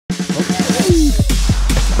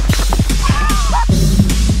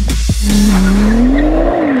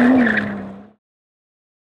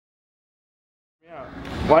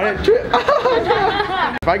Why didn't trip? If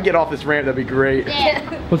I can get off this ramp, that'd be great. Yeah.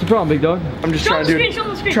 What's the problem, big dog? I'm just trying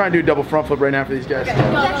to do a double front flip right now for these guys. Go, big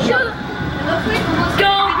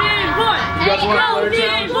boy! Go,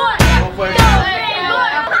 big boy!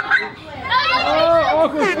 Oh,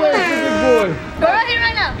 awkward flare for big boy. Go right here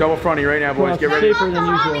right now. Double fronty right now, boys. Get ready. Safer than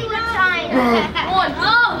usual. 1, 2,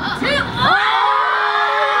 3.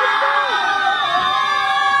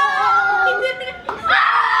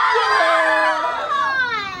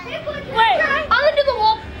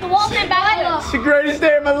 It's the greatest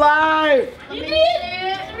day of my life! You did!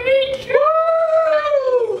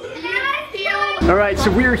 All right, so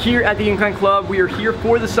we are here at the Incline Club. We are here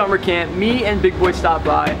for the summer camp. Me and Big Boy stopped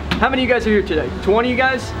by. How many of you guys are here today? 20 of you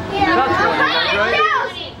guys? Yeah. About 20 guys,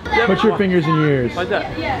 right? Put your fingers in your ears. Like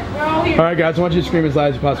that. Yeah, we're all here. All right, guys, I want you to scream as loud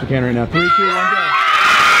as you possibly can right now. 3, 2, 1,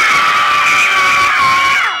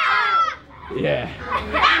 go. Yeah.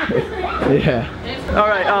 Yeah. All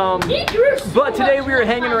right, but today we were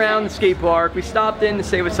hanging around the skate park. We stopped in to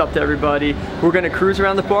say what's up to everybody. We're gonna cruise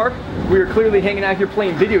around the park. We were clearly hanging out here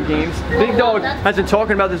playing video games. Big Dog has been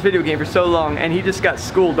talking about this video game for so long, and he just got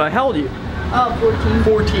schooled by, how old are you? 14.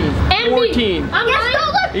 14. And 14. Me. I'm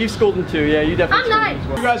 9. You schooled him too, yeah, you definitely I'm 9. schooled him as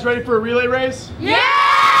well. You guys ready for a relay race? Yeah!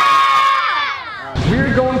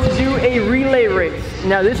 We're going to do a relay race.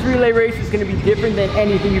 Now this relay race is going to be different than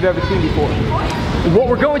anything you've ever seen before. What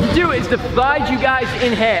we're going to do is divide you guys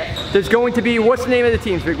in half. There's going to be, what's the name of the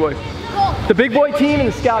teams, Big Boy? The Big Boy team and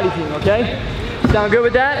the Scotty team, okay? Sound good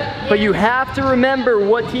with that? But you have to remember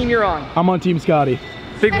what team you're on. I'm on Team Scotty.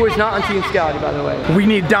 Big Boy's not on Team Scotty, by the way. We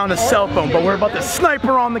need down a cell phone, but we're about to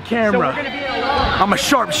sniper on the So camera. we're going to be in a line. I'm a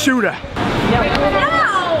sharp shooter. No!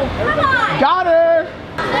 Come on! Got her!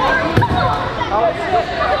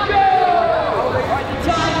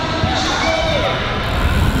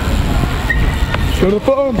 Go to the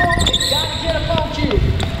phone. Gotta get a phone cue.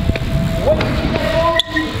 What do you need that phone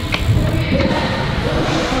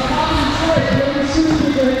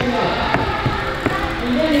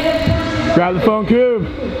cue? Grab the phone cube.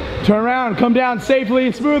 Turn around. Come down safely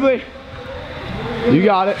and smoothly. You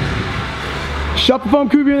got it. Shove the phone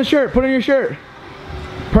cube in the shirt. Put it in your shirt.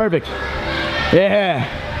 Perfect. Yeah.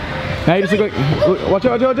 Now you just look like. Watch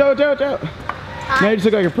out, watch out, watch out. Now you just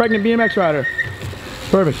look like a pregnant BMX rider.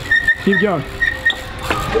 Perfect. Keep going.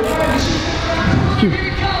 Cube.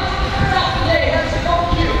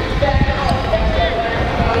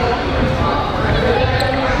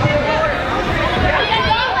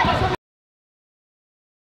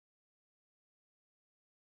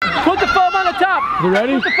 Put the foam on the top. You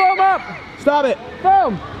ready? Put the foam up. Stop it.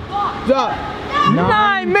 Foam. Stop.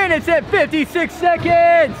 9 minutes and 56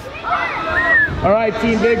 seconds. All right,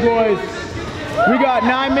 Team Big Boys. We got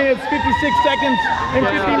 9 minutes, 56 seconds, and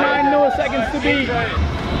 59 milliseconds to beat.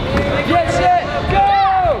 Get set, go!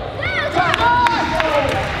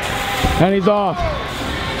 And he's off.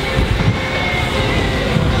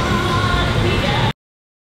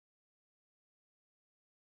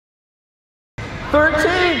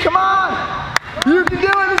 Come on! You can do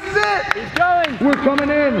it, this is it! He's going. We're coming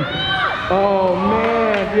in. Oh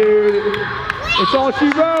man, dude. It's all she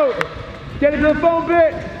wrote. Get it to the phone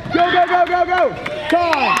bit. Go, go, go, go, go.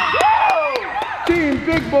 Time. Team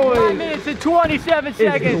Big 9 Boys. minutes and 27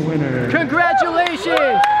 seconds. the winner. Congratulations!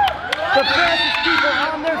 The fastest people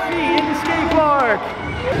on their feet in the skate park.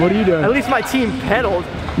 What are you doing? At least my team pedaled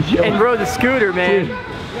Yo. and rode the scooter, man. Dude.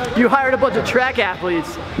 You hired a bunch of track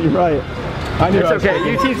athletes. You're right. I knew It's I was okay,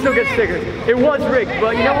 thinking. your team still gets stickers. It was rigged,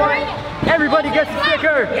 but you know what? Everybody gets a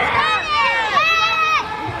sticker.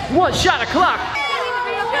 1 shot o'clock.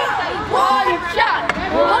 1 shot!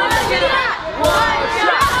 1 shot! 1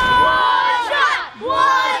 shot!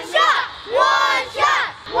 1 shot! 1 shot!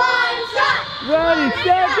 1 shot! Ready,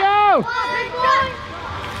 set, go! I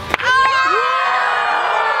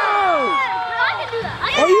can do that.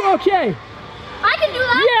 Are you okay? I can do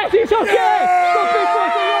that. Yes, he's okay. Go Big Boy.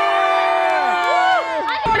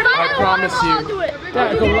 I promise you.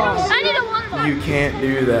 That's a lot. I need a one ball. You can't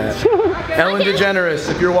do that. Ellen DeGeneres,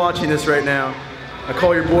 if you're watching this right now, I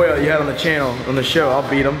call your boy out you had on the channel, on the show. I'll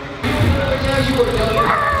beat him.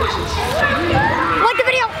 Like the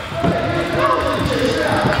video.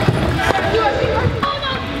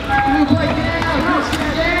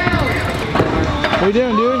 What are you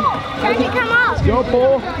doing, dude? Trying to come up. Go,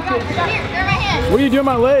 Pole. Here, they're my hands. What are you doing with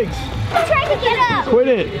my legs? I'm trying to get up. Quit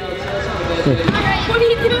it. What are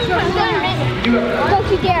you doing? Don't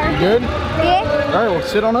you dare. Good? Yeah? All right, well,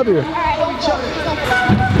 sit on up here.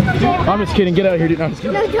 I'm just kidding. Get out of here, dude. No, I'm just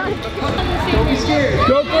kidding. No, don't. Don't be scared.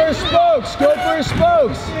 Go for his spokes. Go for his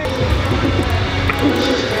spokes.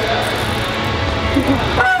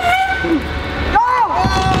 Oh!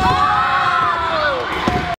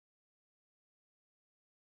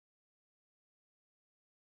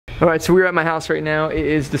 All right, so we're at my house right now. It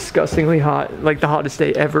is disgustingly hot, like the hottest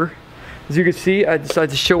day ever. As you can see, I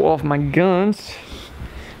decided to show off my guns.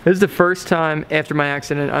 This is the first time after my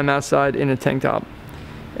accident I'm outside in a tank top.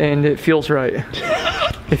 And it feels right.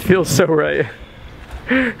 It feels so right.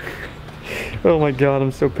 Oh my God,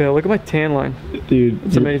 I'm so pale. Look at my tan line. Dude,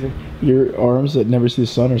 it's amazing. Your arms that never see the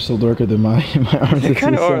sun are still darker than my arms. They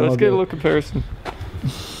kind of are. Let's get a little comparison.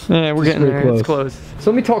 Yeah, we're getting there. It's close.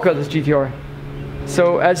 So let me talk about this GTR.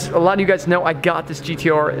 So as a lot of you guys know, I got this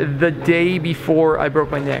GTR the day before I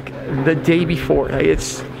broke my neck. The day before. Like,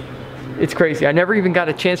 it's crazy. I never even got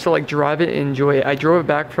a chance to like drive it and enjoy it. I drove it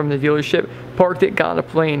back from the dealership, parked it, got on a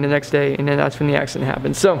plane the next day, and then that's when the accident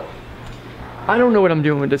happened. So I don't know what I'm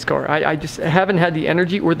doing with this car. I just haven't had the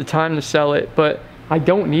energy or the time to sell it, but I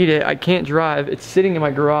don't need it. I can't drive. It's sitting in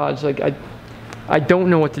my garage. Like I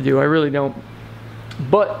don't know what to do. I really don't.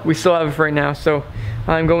 But we still have it for right now, so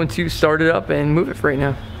I'm going to start it up and move it for right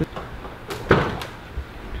now.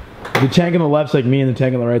 The tank on the left's like me and the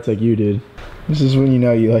tank on the right's like you, dude. This is when you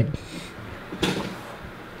know you like...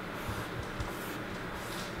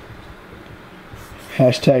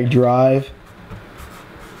 Hashtag drive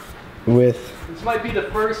with... This might be the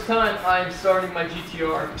first time I'm starting my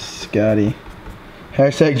GTR. Scotty.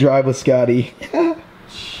 Hashtag drive with Scotty.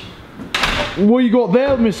 What you got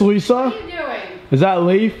there, Miss Lisa? What are you doing? Is that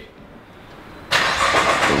Leaf?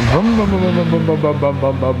 No, what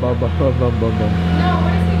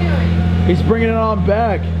is he doing? He's bringing it on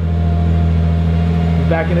back. He's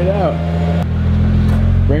backing it out.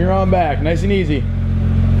 Bring her on back, nice and easy.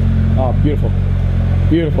 Oh, beautiful.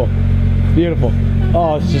 Beautiful. Beautiful.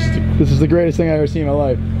 Oh, it's just, this is the greatest thing I've ever seen in my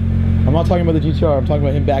life. I'm not talking about the GTR, I'm talking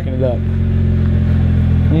about him backing it up.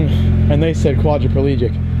 And they said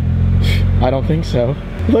quadriplegic. I don't think so.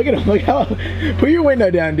 Look at him, look how, put your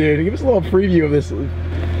window down, dude. Give us a little preview of this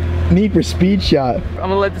Need for Speed shot. I'm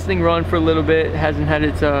gonna let this thing run for a little bit. It hasn't had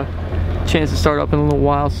its chance to start up in a little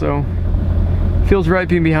while, so feels right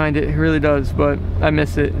being behind it. It really does, but I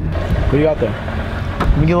miss it. What do you got there?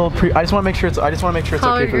 Let me get a little I just want to make sure it's okay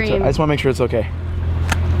for it. I just want to make sure it's okay.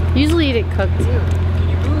 Usually eat it cooked.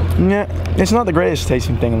 Yeah, it's not the greatest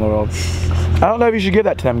tasting thing in the world. I don't know if you should give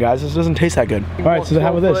that to them, guys. This doesn't taste that good. All right, so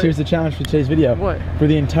how about this? Here's the challenge for today's video. What? For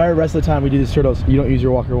the entire rest of the time we do these turtles, you don't use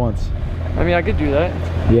your walker once. I mean, I could do that.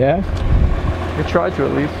 Yeah? I tried to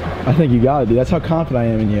at least. I think you got it, dude. That's how confident I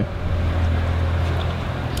am in you.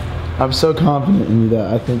 I'm so confident in you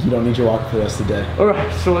that I think you don't need your walker for the rest of the day. All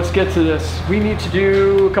right, so let's get to this. We need to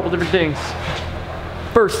do a couple different things.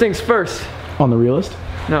 First things first. On the realist?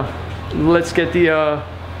 No. Let's get the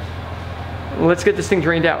let's get this thing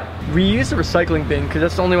drained out. We use the recycling bin because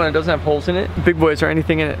that's the only one that doesn't have holes in it. Big boys or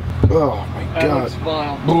anything in it. Oh my God.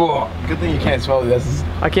 Good thing you can't smell this.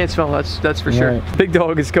 I can't smell, that's for sure. Right. Big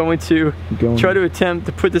Dog is going to try to attempt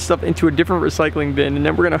to put this stuff into a different recycling bin, and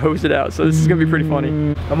then we're gonna hose it out. So this is gonna be pretty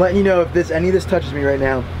funny. I'm letting you know, if any of this touches me right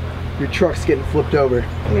now, your truck's getting flipped over.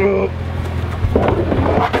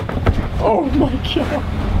 Oh my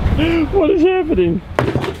God. What is happening?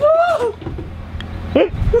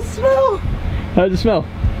 The smell! How does it smell?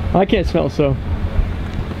 I can't smell, so.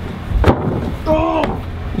 Oh!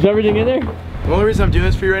 Is everything in there? The only reason I'm doing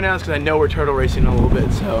this for you right now is because I know we're turtle racing a little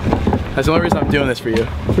bit, so that's the only reason I'm doing this for you.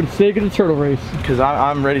 For the sake of the turtle race. Because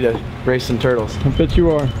I'm ready to race some turtles. I bet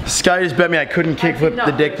you are. Scotty just bet me I couldn't kickflip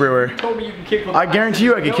the Dick Brewer. You told me you can kickflip. I guarantee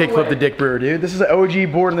you I could kickflip the Dick Brewer, dude. This is an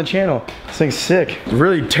OG board on the channel. This thing's sick.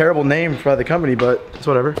 Really terrible name for the company, but it's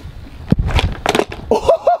whatever.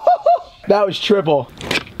 That was triple.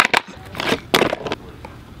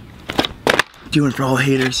 Doing for all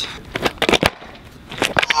haters.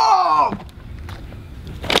 Oh!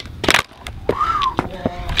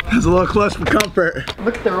 That was a little close for comfort.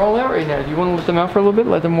 Look, they're all out right now. Do you want to let them out for a little bit?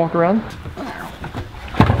 Let them walk around?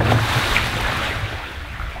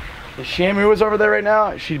 If Shamu was over there right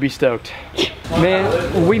now, she'd be stoked.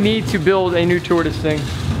 Man, we need to build a new tour to this thing.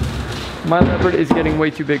 My Leopard is getting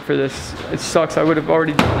way too big for this. It sucks. I would have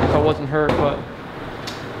already done it if I wasn't hurt, but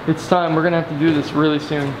it's time. We're gonna have to do this really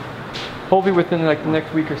soon. Hopefully within like the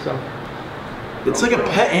next week or so. It's like a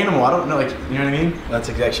pet animal. I don't know, like, you know what I mean? That's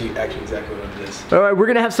actually exactly what it is. All right, we're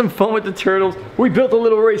gonna have some fun with the turtles. We built a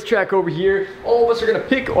little racetrack over here. All of us are gonna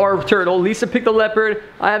pick our turtle. Lisa picked the leopard.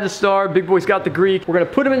 I have the star. Big Boy's got the Greek. We're gonna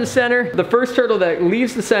put him in the center. The first turtle that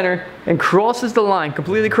leaves the center and crosses the line,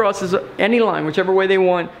 completely crosses any line, whichever way they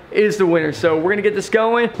want, is the winner. So we're gonna get this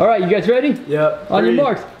going. All right, you guys ready? Yep. On your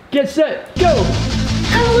marks, get set, go.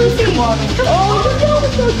 Look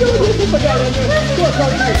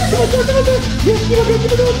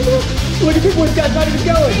at Big Boy's guy's not even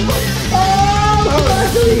going. Oh,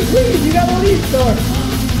 please, you got the lead, Star.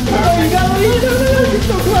 Oh, you got the lead. No, you're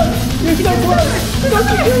so close. You're so close. What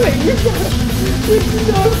are you doing? You're so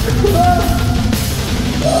close.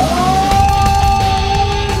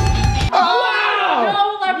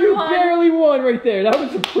 Oh, you barely won right there. That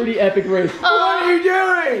was a pretty epic race. What are you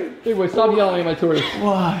doing? Big Boy, stop yelling at my tortoise.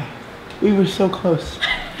 Why? We were so close.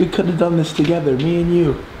 We could have done this together, me and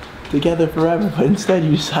you. Together forever, but instead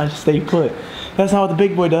you decided to stay put. That's not what the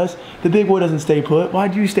big boy does. The big boy doesn't stay put.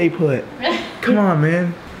 Why'd you stay put? Come on,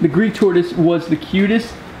 man. The Greek tortoise was the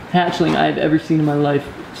cutest hatchling I've ever seen in my life.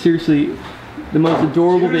 Seriously, the most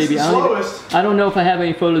adorable baby. I don't know if I have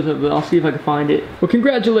any photos of it. I'll see if I can find it. Well,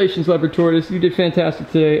 congratulations, leopard tortoise. You did fantastic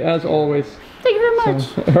today, as always. Thank you very much.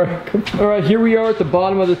 So, all right, here we are at the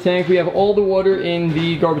bottom of the tank. We have all the water in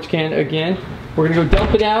the garbage can again. We're gonna go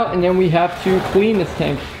dump it out, and then we have to clean this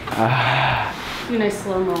tank. Do a nice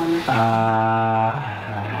slow-mo on it.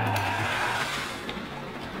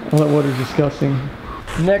 Oh, that water's disgusting.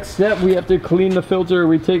 Next step, we have to clean the filter.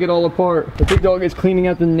 We take it all apart. The big dog is cleaning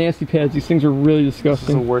out the nasty pads. These things are really disgusting.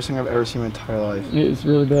 This is the worst thing I've ever seen in my entire life. It's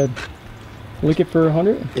really bad. Lick it for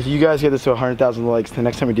 100? If you guys get this to 100,000 likes, the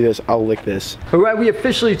next time we do this, I'll lick this. All right, we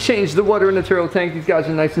officially changed the water in the turtle tank. These guys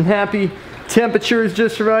are nice and happy. Temperature is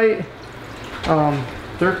just right.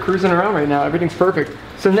 They're cruising around right now. Everything's perfect.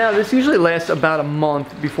 So now this usually lasts about a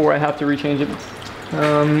month before I have to rechange it.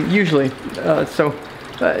 Usually.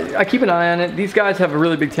 I keep an eye on it. These guys have a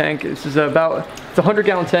really big tank. This is it's a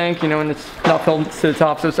 100-gallon tank, you know, and it's not filled to the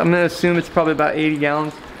top. So I'm gonna assume it's probably about 80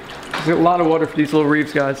 gallons. There's a lot of water for these little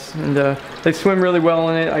reefs, guys, and they swim really well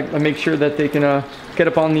in it. I make sure that they can get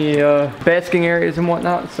up on the basking areas and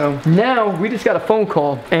whatnot. So now we just got a phone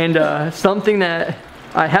call, and something that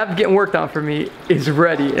I have getting worked on for me is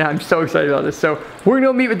ready, and I'm so excited about this. So we're gonna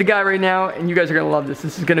go meet with the guy right now, and you guys are gonna love this.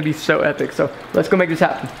 This is gonna be so epic. So let's go make this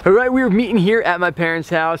happen. All right, we were meeting here at my parents'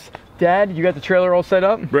 house. Dad, you got the trailer all set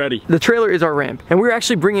up? Ready. The trailer is our ramp, and we're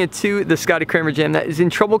actually bringing it to the Scotty Cranmer Jam that is in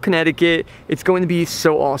Trouble, Connecticut. It's going to be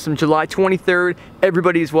so awesome. July 23rd,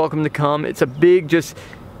 everybody is welcome to come. It's a big, I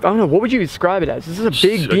don't know, what would you describe it as? This is a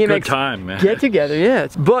big BMX time, man. Get together, yeah.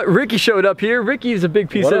 But Ricky showed up here. Ricky is a big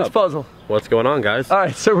piece of this puzzle. What's going on, guys? All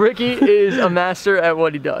right, so Ricky is a master at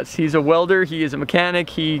what he does. He's a welder, he is a mechanic,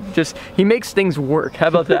 he makes things work. How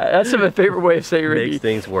about that? That's my favorite way of saying Ricky. Makes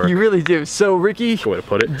things work. You really do. So Ricky, Good way to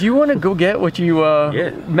put it. do you want to go get what you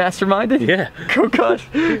masterminded? Yeah.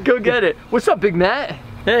 Go get it. What's up, Big Matt?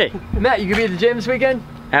 Hey. Matt, you gonna be at the gym this weekend?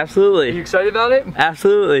 Absolutely. Are you excited about it?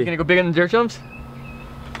 Absolutely. You gonna go big on the dirt jumps?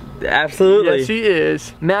 Absolutely. Yes, he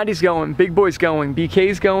is. Maddie's going, Big Boy's going,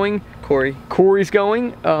 BK's going, Corey's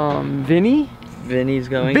going, Vinny's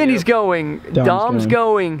going. Vinny's going, Dom's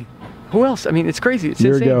going. Who else? I mean, it's crazy. It's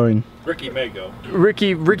You're insane. going. Ricky may go.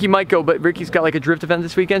 Ricky might go, but Ricky's got like a drift event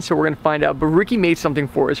this weekend, so we're gonna find out. But Ricky made something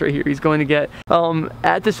for us right here. He's going to get,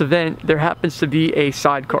 at this event, there happens to be a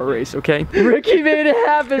sidecar race, okay? Ricky made it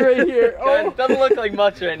happen right here. Oh. It doesn't look like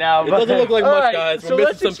much right now. It doesn't look like much, guys. We're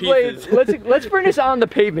missing some pieces. Let's bring this on the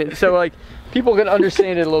pavement, so like, people can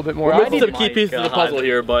understand it a little bit more. We're missing some key pieces of the puzzle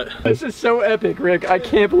here, but... This is so epic, Rick. I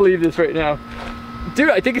can't believe this right now. Dude,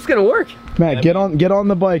 I think it's gonna work. Matt, get on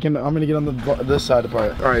the bike, and I'm gonna get on this side of the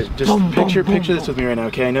part. All right, just picture this with me right now,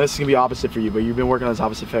 okay? I know this is gonna be opposite for you, but you've been working on this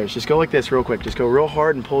opposite first. Just go like this real quick. Just go real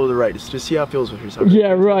hard and pull to the right. Just see how it feels with yourself.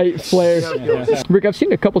 Yeah, right, flares. Rick, I've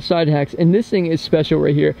seen a couple side hacks, and this thing is special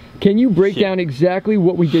right here. Can you break down exactly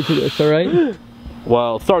what we did to this, all right?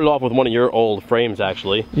 Well, it started off with one of your old frames,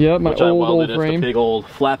 actually. Yeah, my old frame. It's a big old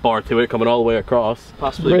flat bar to it coming all the way across.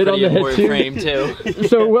 Possibly right pretty on the head tube. frame too.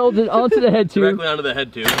 So welded onto the head tube. Directly onto the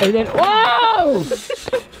head tube. And then, whoa!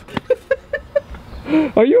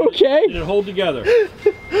 Are you okay? It hold together.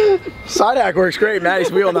 Side hack works great.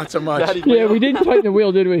 Maddie's wheel, not so much. Yeah, we didn't tighten the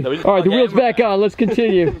wheel, did we? No, all right, the wheel's back on. Let's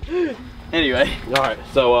continue. Anyway. All right,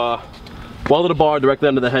 so welded a bar directly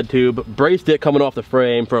under the head tube, braced it coming off the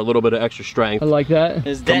frame for a little bit of extra strength. I like that.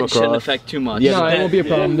 His dent shouldn't affect too much. Yeah, no, it won't be a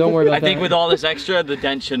problem. Don't worry about that. I think with all this extra, the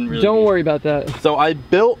dent shouldn't really Don't worry about that. So I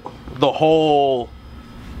built the whole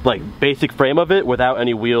like basic frame of it without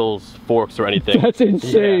any wheels, forks, or anything. That's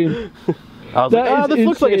insane. Yeah. I was like, this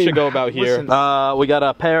looks like it should go about here. Listen. We got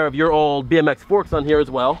a pair of your old BMX forks on here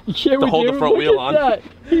as well Yeah, to hold the front wheel on. That.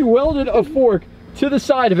 He welded a fork to the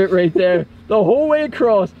side of it right there, the whole way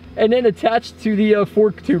across, and then attached to the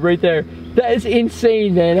fork tube right there. That is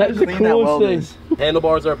insane, man. That is the coolest thing.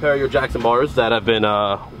 Handlebars are a pair of your Jackson bars that have been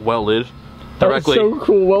welded directly. That was so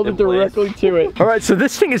cool, welded in place. directly to it. All right, so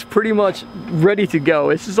this thing is pretty much ready to go.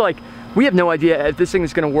 This is like, we have no idea if this thing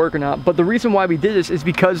is gonna work or not, but the reason why we did this is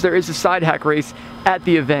because there is a side hack race at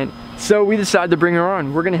the event. So we decided to bring her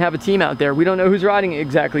on. We're gonna have a team out there. We don't know who's riding it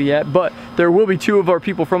exactly yet, but there will be 2 of our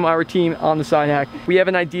people from our team on the side hack. We have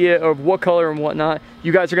an idea of what color and whatnot.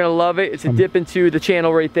 You guys are gonna love it. It's a dip into the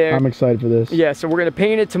channel right there. I'm excited for this. Yeah, so we're gonna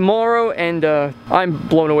paint it tomorrow, and I'm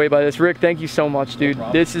blown away by this. Rick, thank you so much, dude.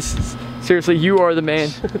 This is, seriously, you are the man.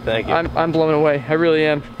 Thank you. I'm blown away, I really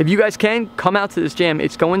am. If you guys can, come out to this jam.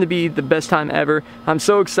 It's going to be the best time ever. I'm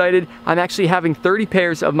so excited. I'm actually having 30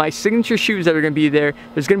 pairs of my signature shoes that are gonna be there.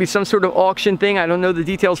 There's gonna be some sort of auction thing. I don't know the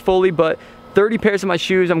details fully, but 30 pairs of my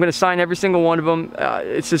shoes. I'm gonna sign every single one of them.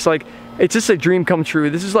 It's just like, it's just a dream come true.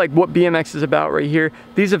 This is like what BMX is about right here.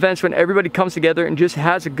 These events when everybody comes together and just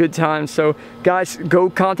has a good time. So guys, go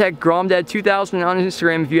contact Gromdad2000 on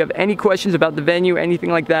Instagram if you have any questions about the venue,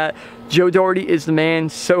 anything like that. Joe Doherty is the man.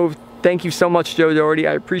 So thank you so much, Joe Doherty.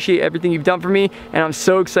 I appreciate everything you've done for me, and I'm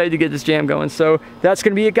so excited to get this jam going. So that's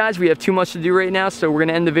gonna be it, guys. We have too much to do right now, so we're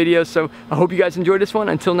gonna end the video. So I hope you guys enjoyed this one.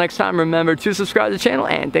 Until next time, remember to subscribe to the channel,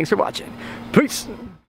 and thanks for watching. Peace.